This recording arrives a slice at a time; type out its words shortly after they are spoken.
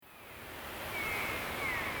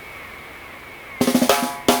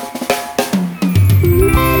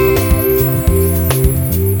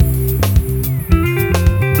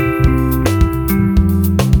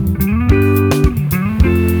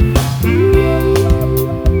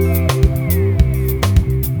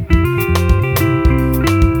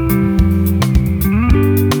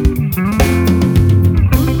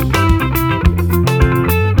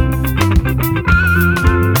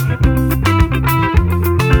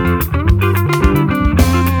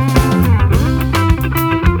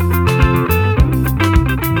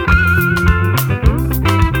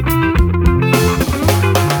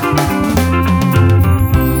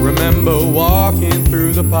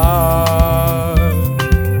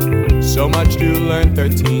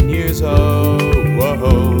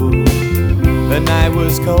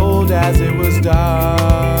cold as it was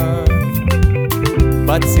dark,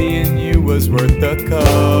 but seeing you was worth the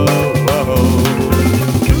cold.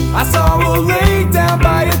 I saw her laid down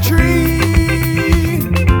by a tree,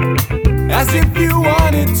 as if you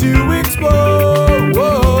wanted to explore.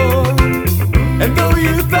 And though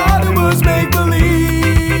you thought it was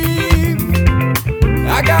make-believe,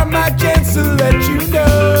 I got my chance to let you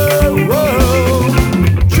know.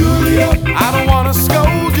 Julia, I don't wanna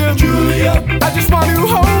scold you, Julia, I just want to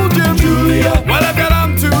hold you, Julia. What I've got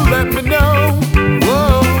on to let me know.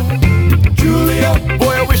 Whoa, Julia,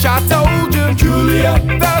 boy, I wish I told you, Julia,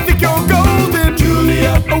 that I think you're golden,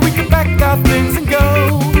 Julia. Or we can pack our things and go.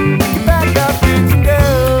 We can pack our things and go.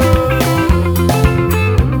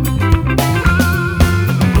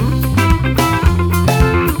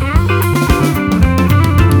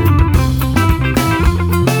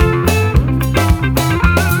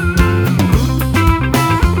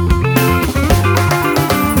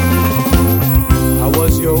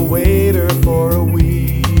 Waiter for a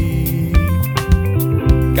week,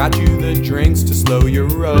 got you the drinks to slow your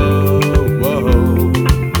roll.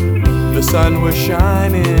 The sun was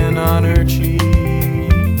shining on her cheek,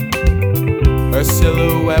 her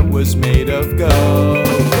silhouette was made of gold.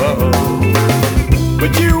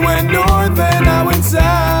 But you went north and I went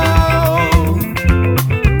south,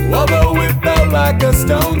 although it felt like a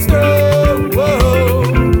stone's throw.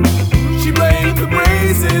 She blamed the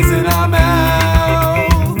braces in our mouth,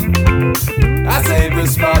 I saved the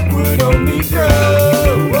spark would only grow.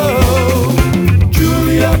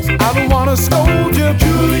 Julia, I don't wanna scold you,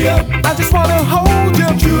 Julia, I just wanna hold you,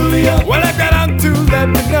 Julia. What I got on to let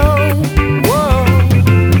me know. Whoa,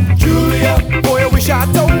 Julia, boy, I wish I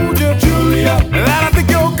told you, Julia, that I think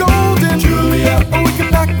you're golden, Julia. Or we can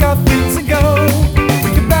pack our things and go. We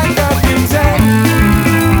can pack our things and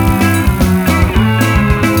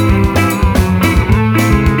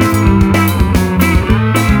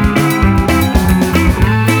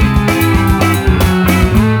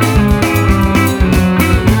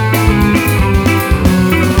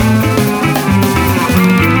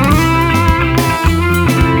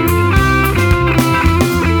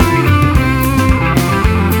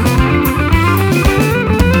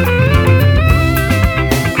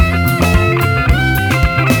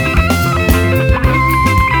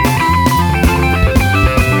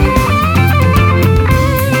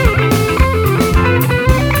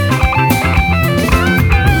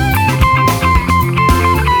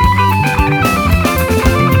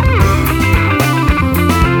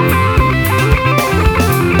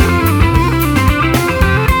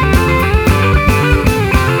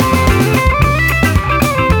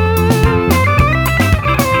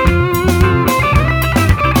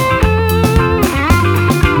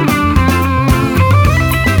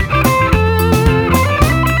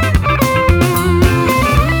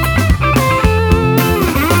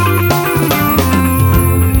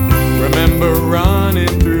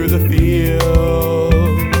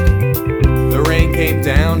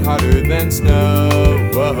down harder than snow.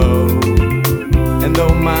 And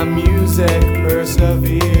though my music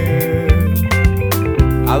persevered,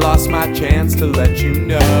 I lost my chance to let you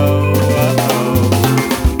know.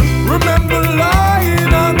 Remember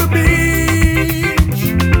lying on the beach,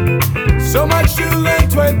 so much to learn,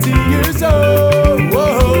 20 years old.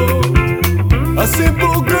 A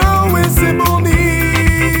simple girl with simple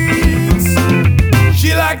needs,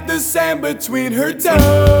 she liked the sand between her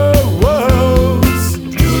toes.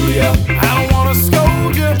 Julia, I don't wanna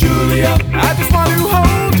scold you, Julia, I just want to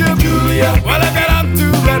hold you, Julia. Well,